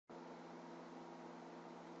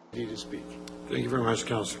Need to speak. Thank you very much,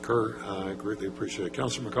 Councillor Kerr. I greatly appreciate it.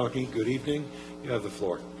 Councillor McCaughey, good evening. You have the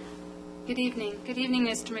floor. Good evening. Good evening,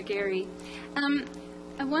 Mr. McGary.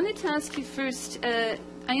 I wanted to ask you first, I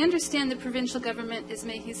understand the provincial government is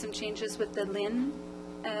making some changes with the LHIN.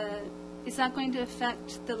 Is that going to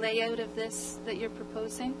affect the layout of this that you're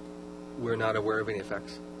proposing? We're not aware of any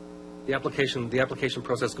effects. The application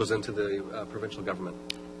process goes into the provincial government.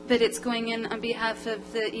 But it's going in on behalf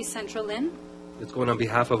of the East Central LHIN? It's going on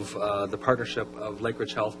behalf of the partnership of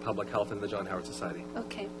Lakeridge Health, Public Health, and the John Howard Society.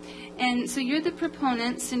 Okay. And so you're the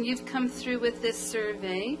proponents, and you've come through with this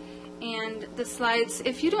survey and the slides.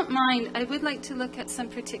 If you don't mind, I would like to look at some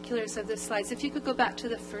particulars of the slides. If you could go back to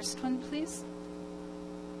the first one, please.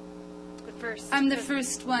 The first? The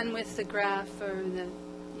first one with the graph or the,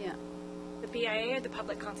 yeah. The BIA or the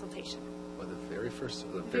public consultation? Well, the very first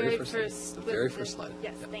slide.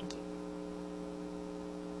 Yes, thank you.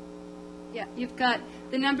 Yeah, you've got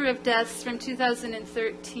the number of deaths from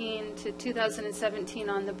 2013 to 2017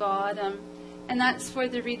 on the bottom, and that's for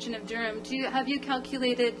the region of Durham. Have you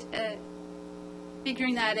calculated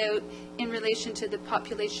figuring that out in relation to the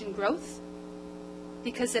population growth?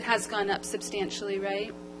 Because it has gone up substantially,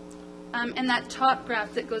 right? And that top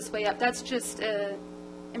graph that goes way up, that's just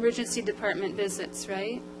emergency department visits,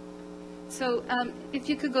 right? So if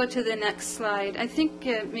you could go to the next slide. I think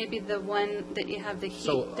maybe the one that you have the heat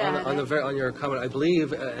data. On your comment, I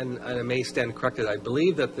believe, and I may stand corrected, I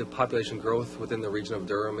believe that the population growth within the region of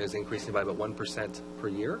Durham is increasing by about 1% per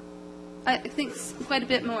year. I think quite a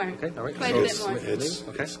bit more. Okay, all right. Quite a bit more.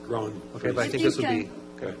 It's grown. Okay, but I think this would be...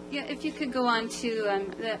 Okay. Yeah, if you could go on to,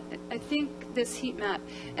 I think this heat map.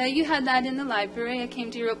 You had that in the library. I came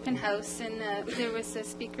to your open house, and there was a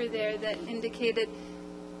speaker there that indicated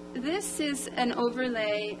this is an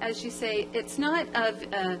overlay, as you say. It's not of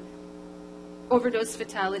overdose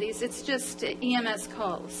fatalities. It's just EMS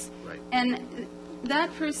calls. Right. And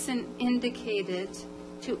that person indicated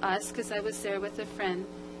to us, because I was there with a friend,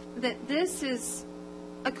 that this is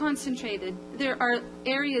a concentrated. There are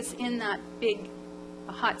areas in that big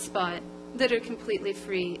hotspot that are completely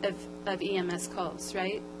free of EMS calls,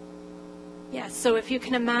 right? Yes, so if you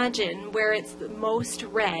can imagine where it's the most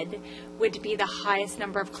red would be the highest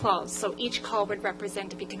number of calls. So each call would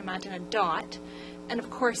represent, if you can imagine, a dot. And of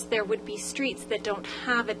course, there would be streets that don't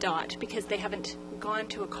have a dot because they haven't gone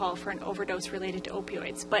to a call for an overdose related to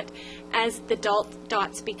opioids. But as the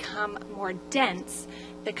dots become more dense,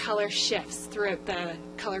 the color shifts throughout the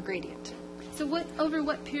color gradient. So over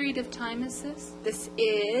what period of time is this? This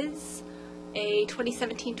is a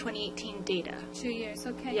 2017-2018 data. 2 years,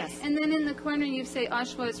 okay. Yes. And then in the corner you say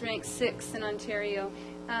Oshawa is ranked 6th in Ontario.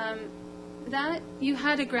 That you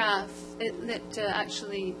had a graph that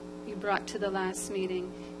actually you brought to the last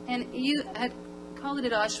meeting, and you had called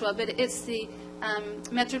it Oshawa, but it's the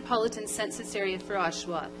metropolitan census area for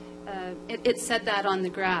Oshawa. It said that on the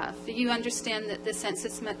graph. You understand that the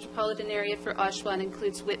census metropolitan area for Oshawa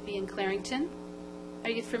includes Whitby and Clarington? Are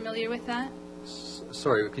you familiar with that?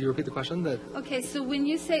 Sorry, could you repeat the question? Okay, so when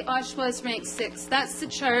you say Oshawa is ranked 6th, that's the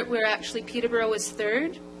chart where actually Peterborough was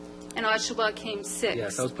 3rd and Oshawa came 6th.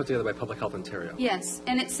 Yes, that was put together by Public Health Ontario. Yes,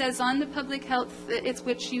 and it says on the Public Health, it's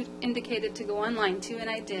which you indicated to go online to, and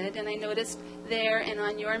I did, and I noticed there and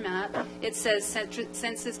on your map, it says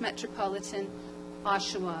Census Metropolitan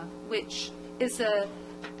Oshawa, which is an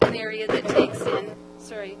area that takes in,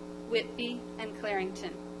 Whitby and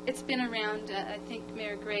Clarington. It's been around, I think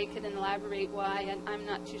Mayor Gray could elaborate why, and I'm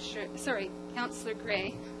not too sure. Sorry, Councillor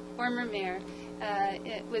Gray, former mayor.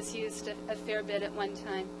 It was used a fair bit at one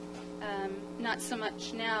time. Not so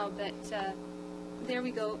much now, but there we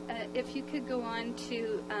go. If you could go on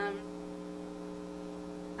to,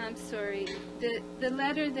 I'm sorry, the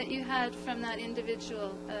letter that you had from that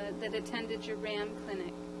individual that attended your RAM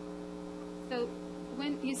clinic. So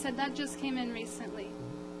when you said that just came in recently.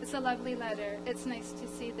 It's a lovely letter. It's nice to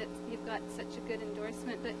see that you've got such a good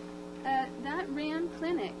endorsement. But that RAM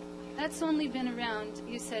clinic, that's only been around,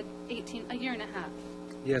 you said, a year and a half.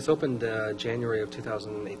 Yeah, it's opened January of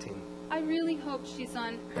 2018. I really hope she's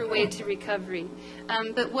on her way to recovery.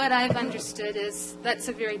 But what I've understood is that's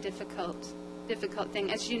a very difficult thing.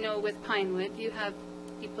 As you know, with Pinewood, you have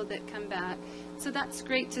people that come back. So that's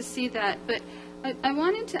great to see that. But I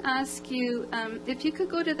wanted to ask you if you could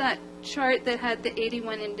go to that chart that had the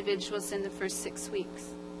 81 individuals in the first 6 weeks.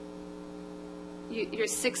 Your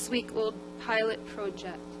 6-week-old pilot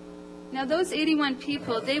project. Now those 81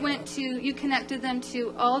 people, they went to, you connected them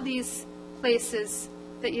to all these places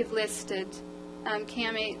that you've listed,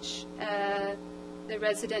 CAMH, the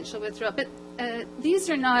residential withdrawal, but these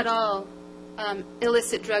are not all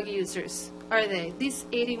illicit drug users. are they? These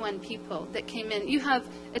 81 people that came in. You have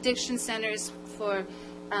addiction centers for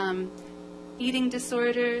eating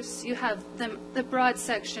disorders. You have the broad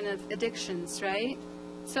section of addictions, right?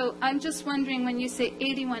 So I'm just wondering, when you say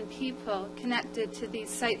 81 people connected to these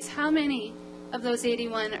sites, how many of those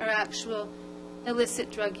 81 are actual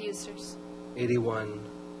illicit drug users? 81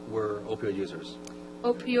 were opioid users.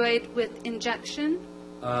 Opioid with injection?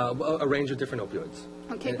 A range of different opioids.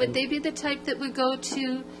 Okay, would they be the type that would go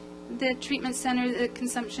to the treatment center, the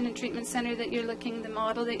consumption and treatment center that you're looking, the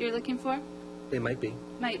model that you're looking for? They might be.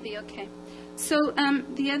 Might be, okay. So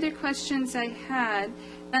the other questions I had,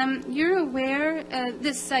 you're aware,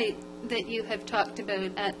 this site that you have talked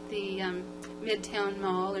about at the Midtown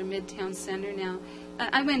Mall or Midtown Center now,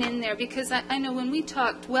 I went in there because I know when we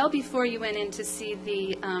talked, well before you went in to see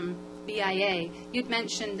the BIA, you'd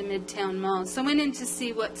mentioned the Midtown Mall. So I went in to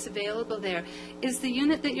see what's available there. Is the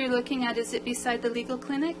unit that you're looking at, is it beside the legal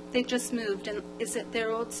clinic? They just moved, and is it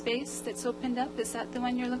their old space that's opened up? Is that the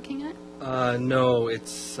one you're looking at? No,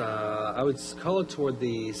 it's, I would call it toward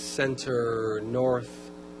the center north.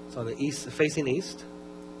 It's on the east, facing east.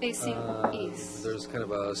 Facing east. There's kind of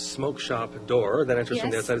a smoke shop door that enters from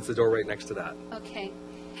the Yes. outside. It's the door right next to that. Okay.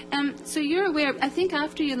 So you're aware, I think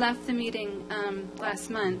after you left the meeting last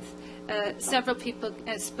month, several people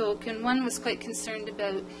spoke, and one was quite concerned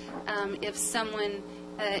about if someone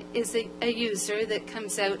is a user that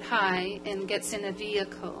comes out high and gets in a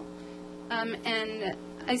vehicle. And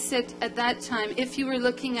I said at that time, if you were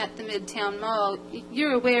looking at the Midtown Mall,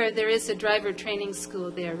 you're aware there is a driver training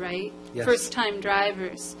school there, right? Yes. First-time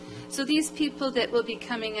drivers. So these people that will be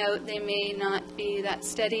coming out, they may not be that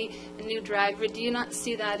steady, a new driver. Do you not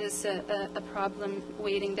see that as a problem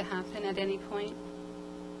waiting to happen at any point?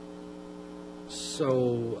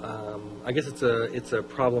 So I guess it's a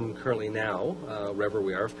problem currently now, wherever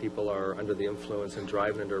we are, if people are under the influence and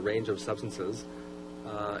driving under a range of substances.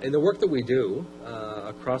 In the work that we do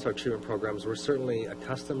across our treatment programs, we're certainly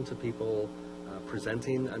accustomed to people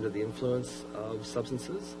presenting under the influence of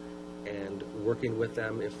substances and working with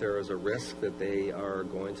them if there is a risk that they are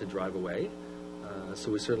going to drive away.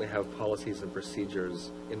 So we certainly have policies and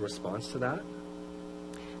procedures in response to that.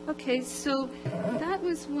 Okay, so that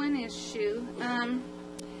was one issue.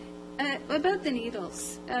 About the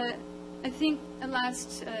needles, I think the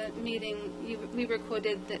last meeting we were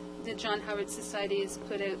quoted that the John Howard Society has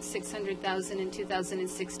put out $600,000 in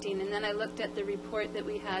 2016, and then I looked at the report that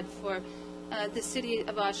we had for the city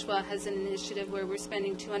of Oshawa has an initiative where we're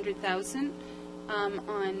spending $200,000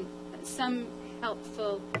 on some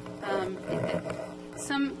helpful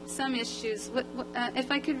some issues.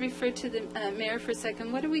 If I could refer to the mayor for a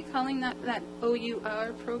second, what are we calling that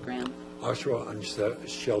OUR program? Oshawa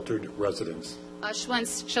Unsheltered Residents.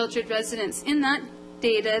 Oshawa Sheltered Residents. In that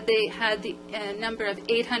data, they had the number of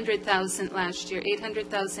 800,000 last year,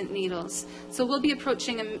 800,000 needles. So we'll be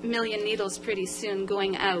approaching 1 million needles pretty soon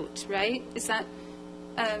going out, right? Is that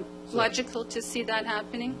logical to see that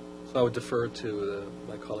happening? So I would defer to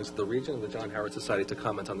my colleagues at the region and the John Howard Society to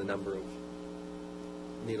comment on the number of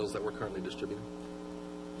needles that we're currently distributing.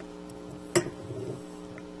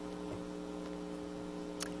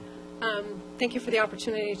 Thank you for the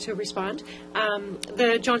opportunity to respond.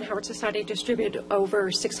 The John Howard Society distributed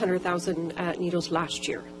over 600,000 needles last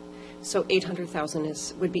year, so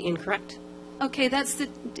 800,000 would be incorrect. Okay, that's the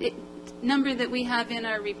number that we have in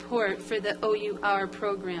our report for the OUR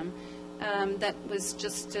program that was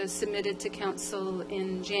just submitted to council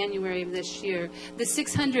in January of this year. The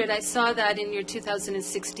 600, I saw that in your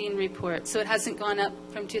 2016 report, so it hasn't gone up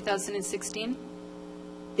from 2016?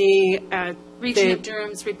 Region of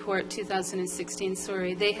Durham's report 2016,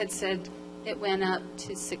 sorry, they had said it went up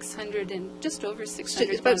to 600 and just over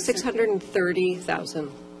 600,000. About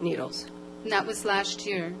 630,000 needles. And that was last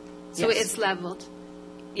year, so Yes. it's leveled.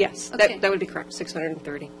 Yes, Okay. that would be correct,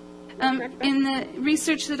 630. In the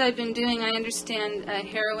research that I've been doing, I understand a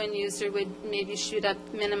heroin user would maybe shoot up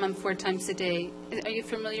minimum 4 times a day. Are you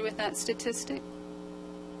familiar with that statistic?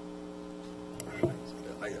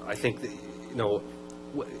 I think that,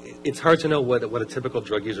 it's hard to know what a typical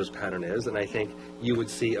drug user's pattern is, and I think you would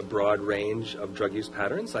see a broad range of drug use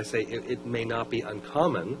patterns. I say it may not be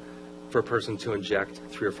uncommon for a person to inject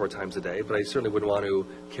 3 or 4 times a day, but I certainly wouldn't want to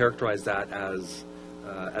characterize that as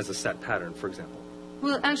a set pattern, for example.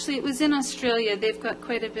 Well, actually, it was in Australia. They've got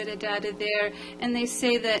quite a bit of data there, and they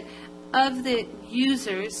say that of the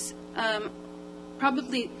users,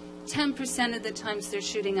 probably 10% of the times they're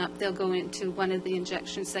shooting up, they'll go into one of the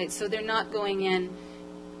injection sites. So they're not going in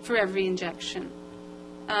for every injection.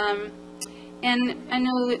 And I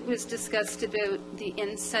know it was discussed about the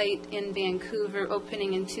Insight in Vancouver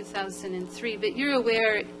opening in 2003, but you're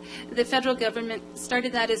aware the federal government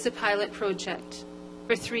started that as a pilot project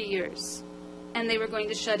for 3 years, and they were going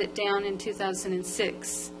to shut it down in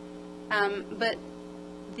 2006. But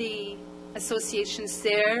the associations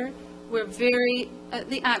there were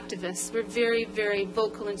the activists were very, very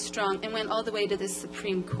vocal and strong and went all the way to the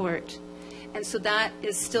Supreme Court. And so that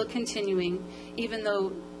is still continuing, even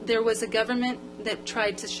though there was a government that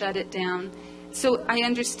tried to shut it down. So I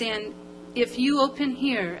understand if you open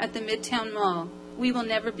here at the Midtown Mall, we will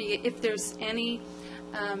never be, if there's any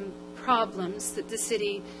problems that the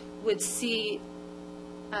city would see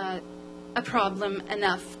a problem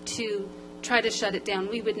enough to try to shut it down,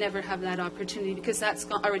 we would never have that opportunity because that's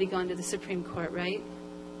already gone to the Supreme Court, right?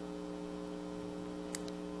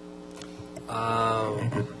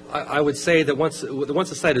 I would say that once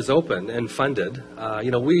the site is open and funded,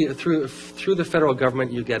 we through the federal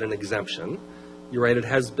government you get an exemption. You're right; it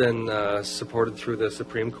has been supported through the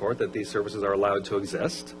Supreme Court that these services are allowed to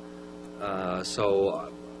exist.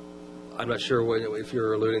 So I'm not sure if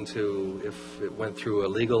you're alluding to if it went through a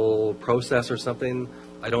legal process or something.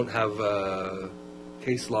 I don't have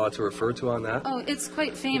case law to refer to on that. Oh, it's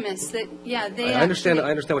quite famous that, yeah, they I understand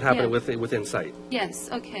what happened yeah. with Insight. Yes,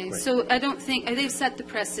 okay. Right. So I don't think, they've set the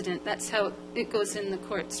precedent. That's how it goes in the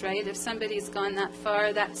courts, right? If somebody's gone that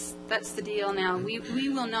far, that's the deal now. We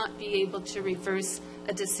will not be able to reverse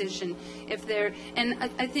a decision if they're, and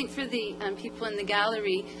I think for the people in the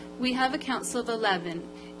gallery, we have a council of 11.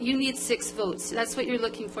 You need 6 votes. That's what you're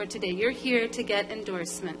looking for today. You're here to get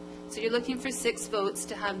endorsement. So you're looking for 6 votes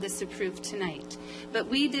to have this approved tonight. But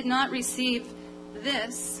we did not receive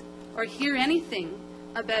this or hear anything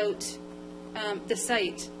about the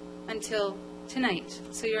site until tonight.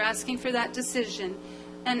 So you're asking for that decision.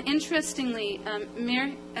 And interestingly,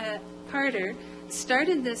 Mayor Carter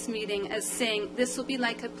started this meeting as saying this will be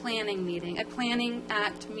like a planning meeting, a planning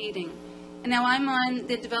act meeting. And now I'm on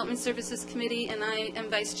the Development Services Committee and I am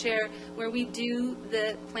Vice Chair where we do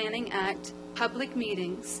the Planning Act public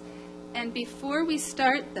meetings. And before we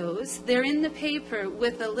start those, they're in the paper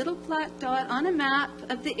with a little black dot on a map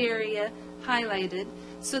of the area highlighted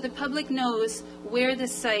so the public knows where the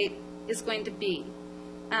site is going to be.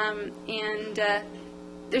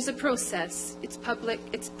 There's a process. It's public.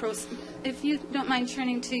 If you don't mind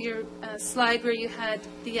turning to your slide where you had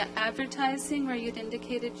the advertising, where you'd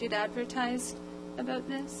indicated you'd advertised about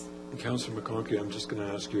this. Councillor McConkey, I'm just going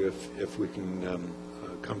to ask you if we can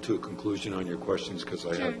come to a conclusion on your questions, because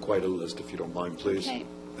I have quite a list, if you don't mind, please. Okay.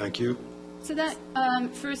 Thank you. So that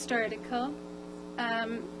first article,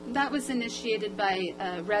 that was initiated by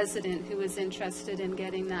a resident who was interested in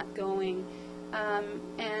getting that going.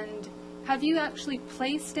 And have you actually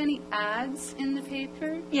placed any ads in the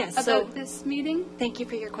paper about this meeting? Thank you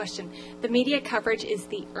for your question. The media coverage is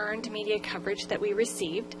the earned media coverage that we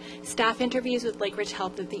received. Staff interviews with Lakeridge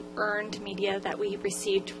Health are the earned media that we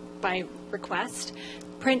received by request.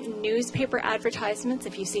 Print newspaper advertisements,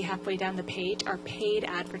 if you see halfway down the page, are paid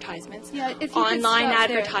advertisements. Yeah, if you online could stop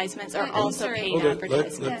advertisements there. are also paid Let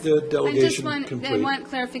advertisements. the delegation complete. I want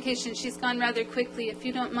clarification. She's gone rather quickly. If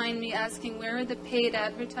you don't mind me asking, where are the paid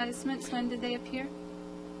advertisements? When did they appear?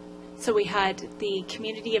 So we had the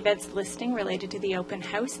community events listing related to the open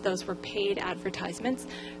house. Those were paid advertisements.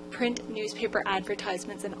 Print newspaper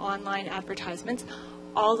advertisements and online advertisements.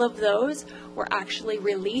 All of those were actually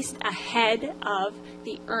released ahead of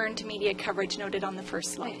the earned media coverage noted on the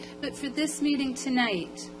first slide. Right. But for this meeting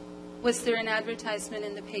tonight, was there an advertisement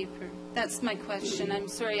in the paper? That's my question. I'm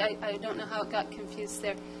sorry, I don't know how it got confused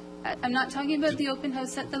there. I'm not talking about the open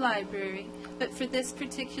house at the library, but for this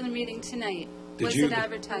particular meeting tonight, was it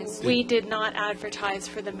advertised? We did not advertise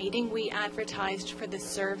for the meeting. We advertised for the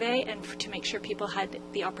survey and to make sure people had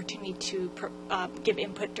the opportunity to give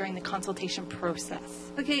input during the consultation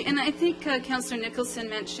process. Okay, and I think Councillor Nicholson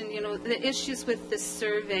mentioned, the issues with this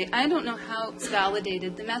survey. I don't know how it's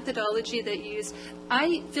validated. The methodology that you used,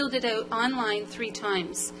 I filled it out online 3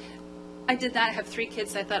 times. I did that. I have 3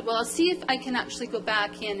 kids. I thought, well, I'll see if I can actually go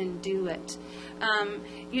back in and do it.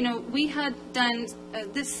 We had done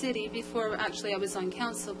this city before, actually I was on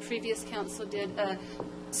council, previous council did a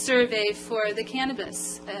survey for the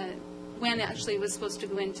cannabis when actually it was supposed to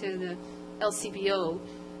go into the LCBO.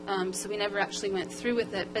 So we never actually went through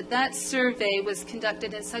with it. But that survey was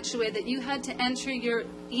conducted in such a way that you had to enter your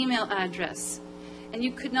email address and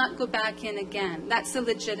you could not go back in again. That's a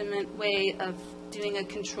legitimate way of doing a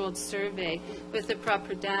controlled survey with the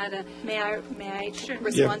proper data. May I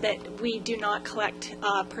respond that we do not collect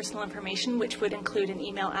personal information, which would include an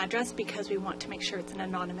email address, because we want to make sure it's an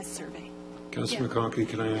anonymous survey. Councillor Yeah. McConkey,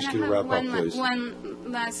 can I ask And you I to have wrap up, please? one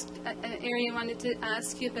last area I wanted to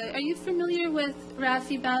ask you about. Are you familiar with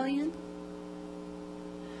Rafi Balian?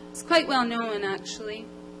 It's quite well known, actually.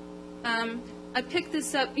 I picked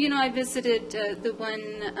this up, I visited the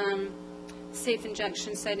one safe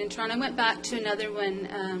injection site in Toronto. I went back to another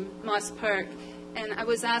one, Moss Park, and I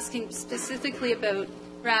was asking specifically about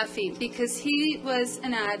Rafi because he was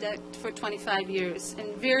an addict for 25 years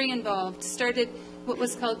and very involved. Started what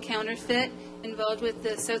was called counterfeit, involved with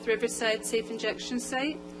the South Riverside safe injection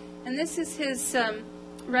site. And this is his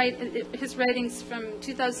writings from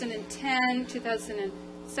 2010,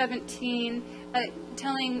 2017,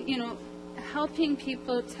 telling, helping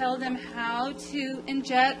people tell them how to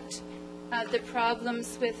inject, the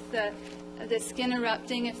problems with the skin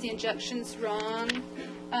erupting if the injection's wrong.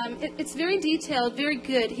 It's very detailed, very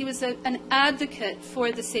good. He was an advocate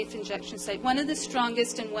for the safe injection site, one of the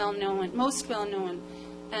strongest and most well-known,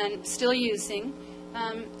 and still using.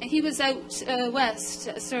 He was out west,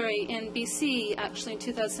 in BC, actually, in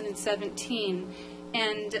 2017.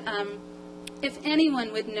 And if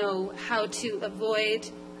anyone would know how to avoid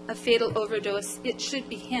a fatal overdose, it should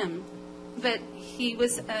be him. But he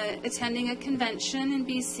was attending a convention in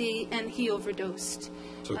BC, and he overdosed.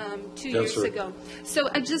 2 years ago. So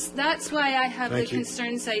that's why I have the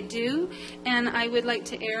concerns I do, and I would like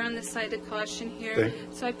to err on the side of caution here.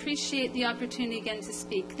 So I appreciate the opportunity again to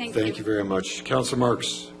speak. Thank you. Thank you very much. Councillor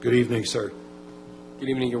Marks, good evening, sir. Good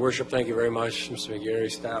evening, Your Worship. Thank you very much. Mr. McGary,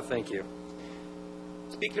 staff, thank you.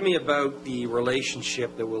 Speak to me about the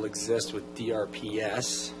relationship that will exist with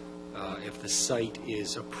DRPS if the site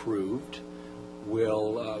is approved.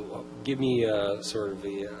 Will give me sort of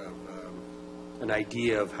an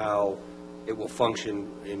idea of how it will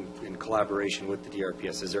function in collaboration with the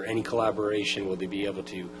DRPS. Is there any collaboration? Will they be able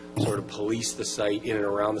to sort of police the site in and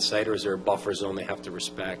around the site, or is there a buffer zone they have to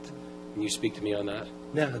respect? Can you speak to me on that?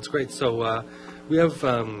 Yeah, that's great. So we have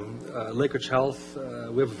Lakeridge Health.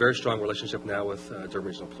 We have a very strong relationship now with Durham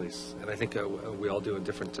Regional Police, and I think we all do in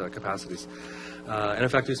different capacities. And in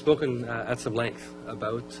fact, we've spoken at some length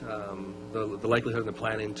about the likelihood and the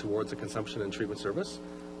planning towards a consumption and treatment service.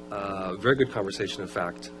 Very good conversation, in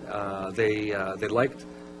fact. They liked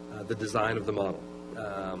the design of the model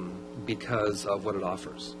because of what it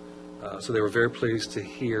offers. So they were very pleased to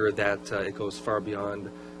hear that it goes far beyond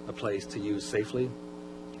a place to use safely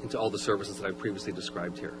into all the services that I've previously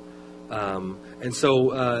described here. And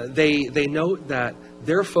so they note that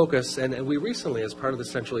their focus, and we recently, as part of the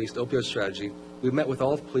Central East Opioid Strategy, we met with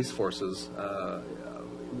all police forces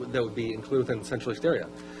that would be included within the Central East area.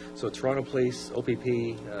 So Toronto Police,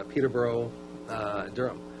 OPP, Peterborough,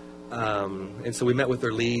 Durham. And so we met with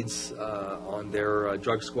their leads on their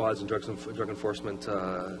drug squads and drug enforcement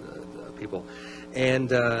people. And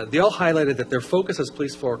they all highlighted that their focus as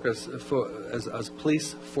police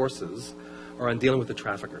forces are on dealing with the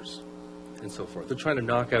traffickers and so forth. They're trying to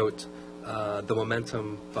knock out the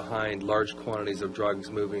momentum behind large quantities of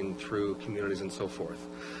drugs moving through communities and so forth.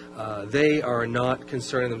 They are not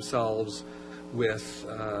concerning themselves with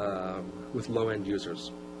low-end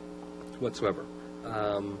users whatsoever.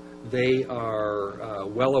 They are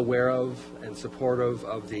well aware of and supportive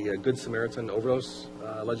of the Good Samaritan overdose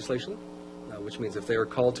legislation, which means if they are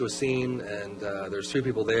called to a scene and there's 3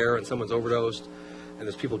 people there and someone's overdosed and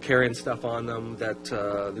there's people carrying stuff on them, that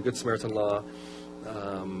the Good Samaritan law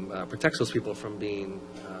protects those people from being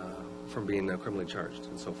criminally charged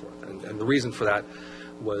and so forth. And the reason for that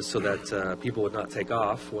was so that people would not take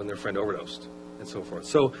off when their friend overdosed and so forth.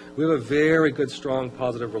 So we have a very good, strong,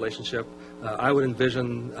 positive relationship. I would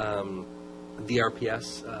envision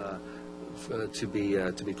DRPS to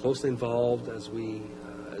be closely involved as we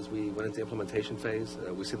went into the implementation phase.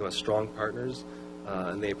 We see them as strong partners,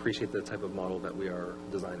 and they appreciate the type of model that we are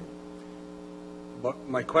designing. But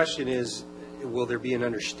my question is, will there be an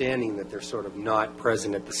understanding that they're sort of not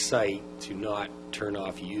present at the site to not turn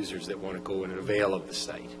off users that want to go in and avail of the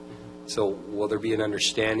site? So will there be an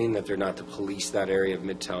understanding that they're not to police that area of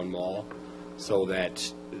Midtown Mall so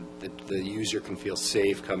that the user can feel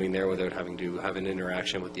safe coming there without having to have an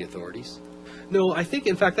interaction with the authorities? No, I think,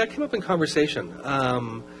 in fact, that came up in conversation.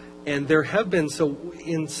 And there have been, so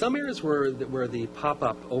in some areas where the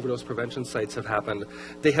pop-up overdose prevention sites have happened,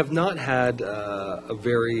 they have not had a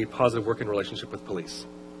very positive working relationship with police.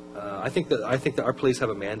 I think that our police have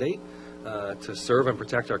a mandate to serve and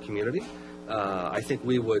protect our community. I think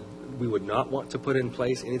we would not want to put in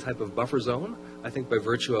place any type of buffer zone. I think by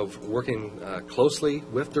virtue of working closely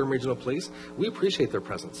with Durham Regional Police, we appreciate their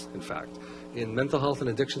presence, in fact. In mental health and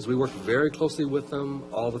addictions, we work very closely with them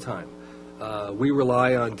all the time. We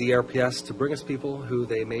rely on DRPS to bring us people who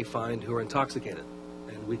they may find who are intoxicated,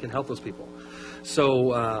 and we can help those people.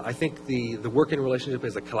 So I think the working relationship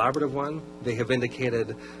is a collaborative one. They have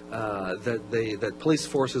indicated that police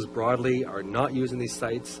forces broadly are not using these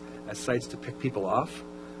sites as sites to pick people off,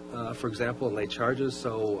 for example, and lay charges.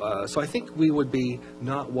 So I think we would be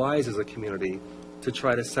not wise as a community to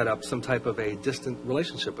try to set up some type of a distant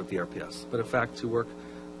relationship with the RPS, but in fact to work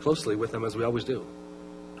closely with them as we always do.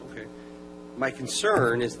 Okay. My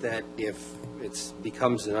concern is that if it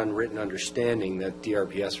becomes an unwritten understanding that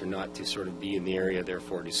DRPS are not to sort of be in the area,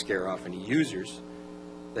 therefore to scare off any users,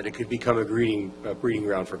 that it could become a breeding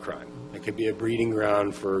ground for crime. It could be a breeding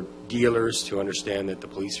ground for dealers to understand that the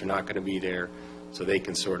police are not going to be there, so they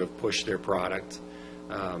can sort of push their product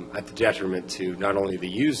at the detriment to not only the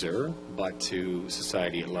user, but to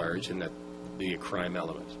society at large, and that be a crime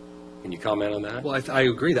element. Can you comment on that? Well, I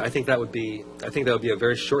agree. I think that would be a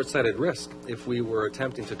very short-sighted risk if we were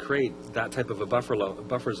attempting to create that type of a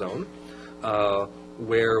buffer zone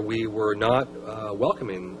where we were not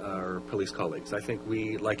welcoming our police colleagues. I think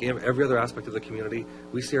we, like every other aspect of the community,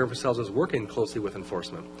 we see ourselves as working closely with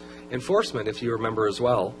enforcement. Enforcement, if you remember as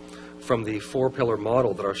well, from the four-pillar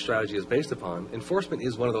model that our strategy is based upon, enforcement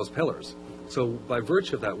is one of those pillars. So by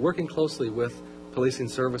virtue of that, working closely with policing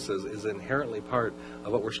services is inherently part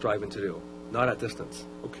of what we're striving to do, not at distance.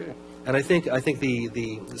 Okay. And I think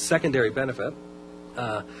the secondary benefit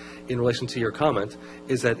in relation to your comment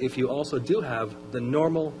is that if you also do have the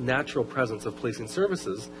normal, natural presence of policing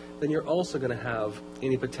services, then you're also going to have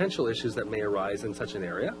any potential issues that may arise in such an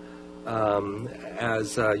area,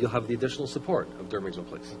 as you'll have the additional support of Durham Regional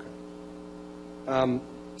Police. Okay.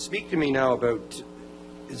 Speak to me now about,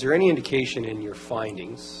 is there any indication in your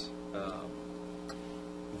findings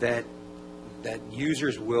that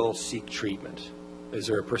users will seek treatment? Is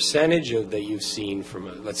there a percentage that you've seen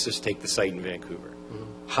from, let's just take the site in Vancouver.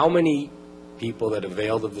 Mm-hmm. How many people that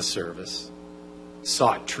availed of the service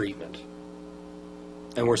sought treatment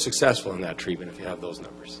and were successful in that treatment, if you have those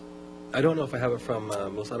numbers? I don't know if I have it from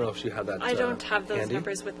Melissa. I don't know if you have that. I don't have those handy.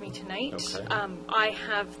 numbers with me tonight. Okay. I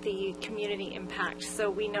have the community impact. So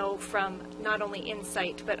we know from not only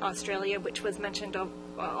Insight, but Australia, which was mentioned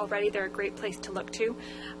already, they're a great place to look to,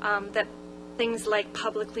 that things like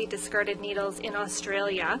publicly discarded needles in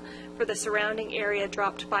Australia for the surrounding area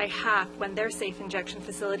dropped by half when their safe injection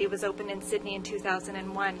facility was opened in Sydney in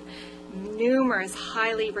 2001. Numerous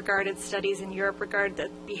highly regarded studies in Europe regard the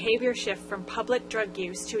behavior shift from public drug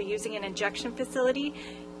use to using an injection facility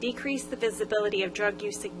decreased the visibility of drug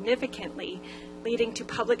use significantly, leading to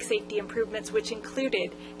public safety improvements which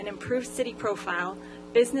included an improved city profile,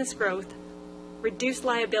 business growth, reduced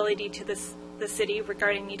liability to the city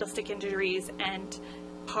regarding needle stick injuries and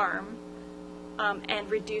harm, and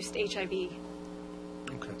reduced HIV.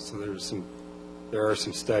 Okay, so there are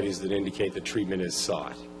some studies that indicate that treatment is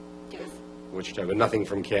sought. Yes. Which type? But nothing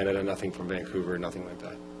from Canada, nothing from Vancouver, nothing like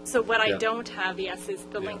that. So what I don't have, yes, is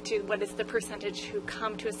the link to what is the percentage who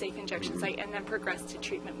come to a safe injection site and then progress to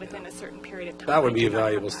treatment within a certain period of time. That would be a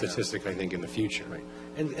valuable statistic, I think, in the future. Right.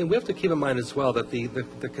 And we have to keep in mind as well that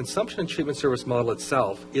the consumption and treatment service model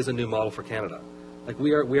itself is a new model for Canada. Like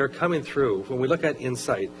we are coming through, when we look at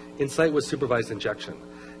Insight was supervised injection.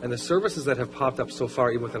 And the services that have popped up so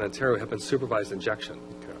far, even within Ontario, have been supervised injection.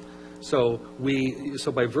 So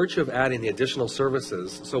by virtue of adding the additional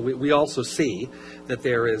services, so we also see that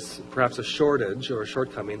there is perhaps a shortage or a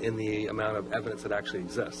shortcoming in the amount of evidence that actually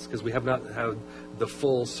exists, because we have not had the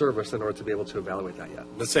full service in order to be able to evaluate that yet.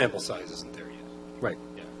 The sample size isn't there yet. Right.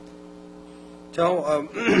 Yeah. Tell,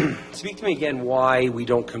 speak to me again why we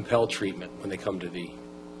don't compel treatment when they come to the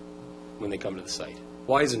site.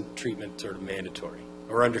 Why isn't treatment sort of mandatory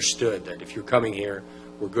or understood that if you're coming here,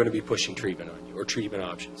 we're going to be pushing treatment on you or treatment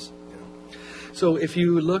options? So if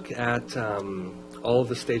you look at all of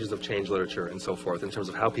the stages of change literature and so forth in terms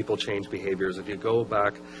of how people change behaviors, if you go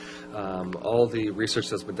back, all the research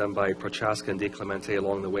that's been done by Prochaska and DiClemente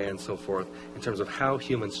along the way and so forth in terms of how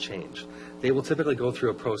humans change, they will typically go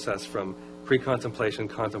through a process from pre-contemplation,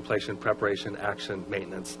 contemplation, preparation, action,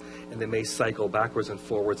 maintenance, and they may cycle backwards and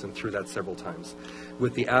forwards and through that several times.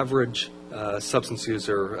 With the average substance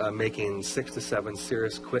user making 6 to 7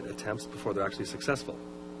 serious quit attempts before they're actually successful.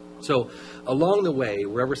 So along the way,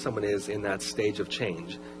 wherever someone is in that stage of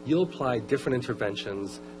change, you'll apply different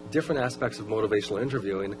interventions, different aspects of motivational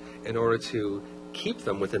interviewing in order to keep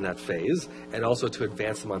them within that phase and also to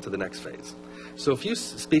advance them onto the next phase. So if you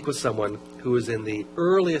speak with someone who is in the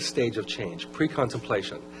earliest stage of change,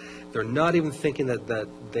 pre-contemplation, they're not even thinking that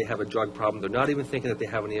they have a drug problem, they're not even thinking that they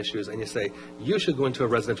have any issues, and you say, you should go into a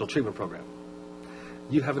residential treatment program.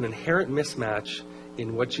 You have an inherent mismatch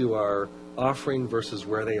in what you are offering versus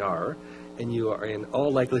where they are, and you are in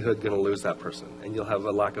all likelihood going to lose that person, and you'll have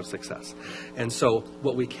a lack of success. And so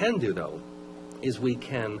what we can do, though, is we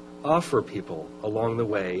can offer people along the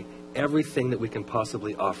way everything that we can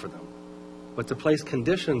possibly offer them. But to place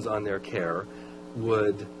conditions on their care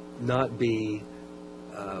would not be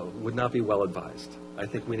well advised. I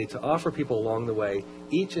think we need to offer people along the way,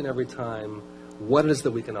 each and every time, what it is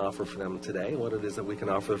that we can offer for them today, what it is that we can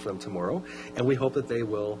offer for them tomorrow, and we hope that they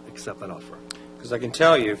will accept that offer. Because I can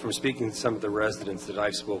tell you from speaking to some of the residents that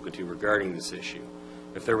I've spoken to regarding this issue,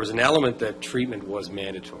 if there was an element that treatment was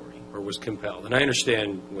mandatory or was compelled, and I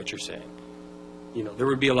understand what you're saying, there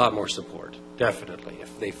would be a lot more support, definitely,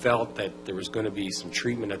 if they felt that there was going to be some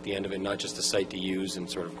treatment at the end of it, not just a site to use and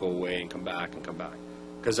sort of go away and come back and come back.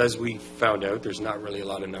 Because as we found out, there's not really a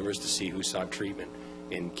lot of numbers to see who sought treatment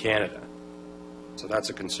in Canada. So that's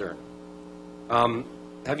a concern.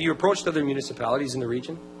 Have you approached other municipalities in the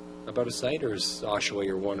region about a site, or is Oshawa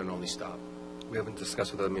your one and only stop? We haven't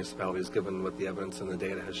discussed with other municipalities, given what the evidence and the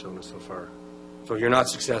data has shown us so far. So if you're not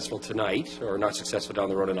successful tonight, or not successful down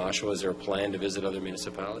the road in Oshawa, is there a plan to visit other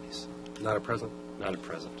municipalities? Not at present. Not at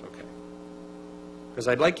present, okay. Because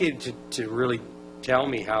I'd like you to really tell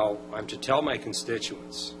me how I'm to tell my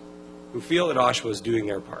constituents who feel that Oshawa is doing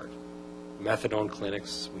their part. Methadone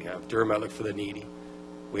clinics, we have Durham Outlook for the Needy,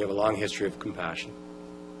 we have a long history of compassion.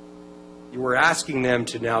 You were asking them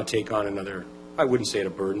to now take on another, I wouldn't say it a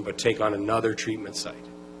burden, but take on another treatment site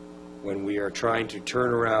when we are trying to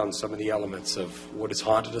turn around some of the elements of what has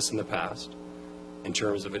haunted us in the past in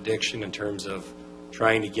terms of addiction, in terms of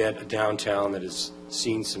trying to get a downtown that has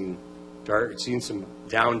seen some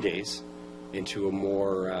down days into a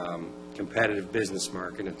more competitive business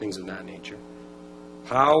market and things of that nature.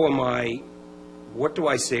 What do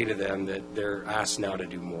I say to them that they're asked now to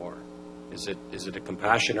do more? Is it a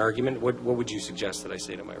compassion argument? What would you suggest that I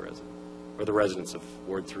say to my resident, or the residents of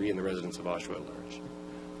Ward 3 and the residents of Oshawa at large?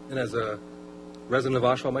 And as a resident of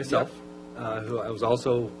Oshawa myself, who I was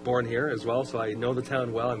also born here as well, so I know the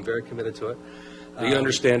town well. I'm very committed to it. Do you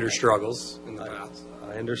understand her struggles in the past?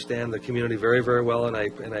 I understand the community very, very well, and I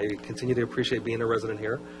continue to appreciate being a resident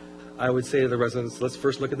here. I would say to the residents, let's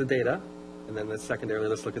first look at the data, and then secondarily,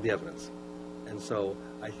 let's look at the evidence. And so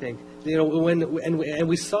I think, and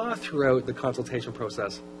we saw throughout the consultation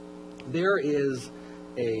process, there is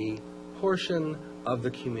a portion of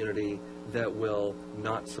the community that will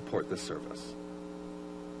not support this service.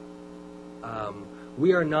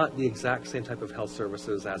 We are not the exact same type of health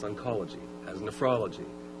services as oncology, as nephrology,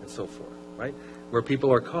 and so forth, right? Where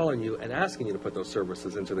people are calling you and asking you to put those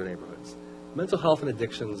services into their neighborhoods. Mental health and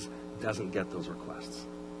addictions doesn't get those requests.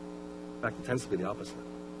 In fact, it tends to be the opposite.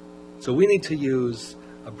 So we need to use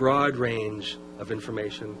a broad range of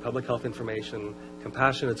information, public health information,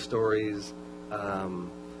 compassionate stories,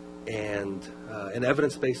 and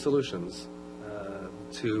evidence-based solutions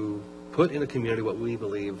to put in a community what we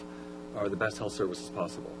believe are the best health services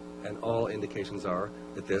possible. And all indications are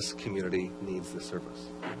that this community needs this service.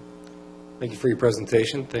 Thank you for your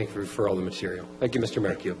presentation. Thank you for all the material. Thank you, Mr.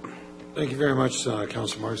 Mayor. Thank you. Thank you very much,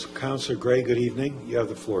 Councillor Marks. Councillor Gray, good evening. You have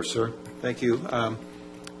the floor, sir. Thank you.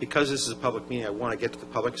 Because this is a public meeting, I want to get to the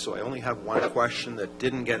public, so I only have one question that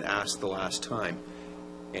didn't get asked the last time,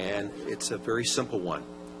 and it's a very simple one.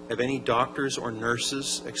 Have any doctors or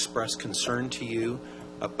nurses expressed concern to you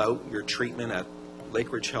about your treatment at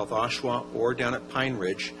Lakeridge Health Oshawa or down at Pine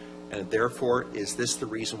Ridge, and therefore, is this the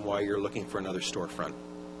reason why you're looking for another storefront?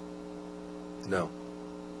 No.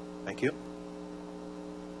 Thank you.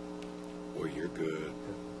 Boy, you're good.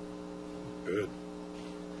 Good.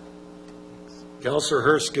 Councillor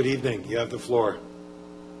Hurst, good evening. You have the floor.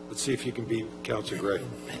 Let's see if you can beat Councillor Gray.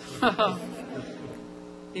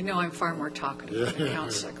 I'm far more talkative than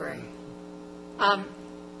Councillor Gray.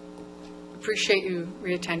 Appreciate you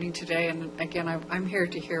reattending today, and again, I'm here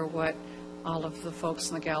to hear what all of the folks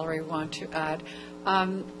in the gallery want to add.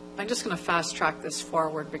 I'm just going to fast track this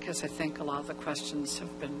forward because I think a lot of the questions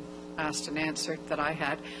have been asked and answered that I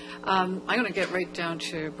had. I'm going to get right down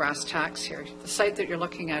to brass tacks here. The site that you're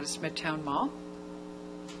looking at is Midtown Mall?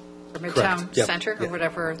 Or Midtown Center, or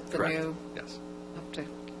whatever the new, Yes. have to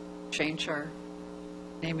change our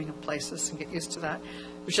naming of places and get used to that.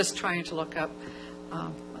 I was just trying to look up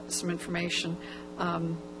some information.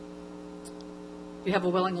 You have a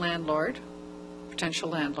willing landlord, potential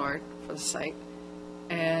landlord for the site,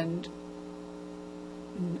 and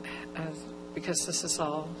because this is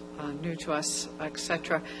all new to us, et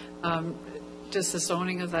cetera, does the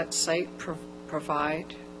zoning of that site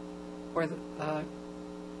provide for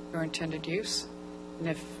your intended use? And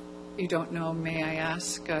if you don't know, may I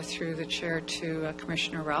ask through the chair to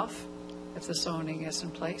Commissioner Ralph if the zoning is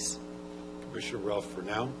in place? Commissioner Ralph for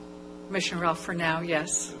now. Commissioner Ralph, for now,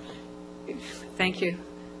 yes. Thank you.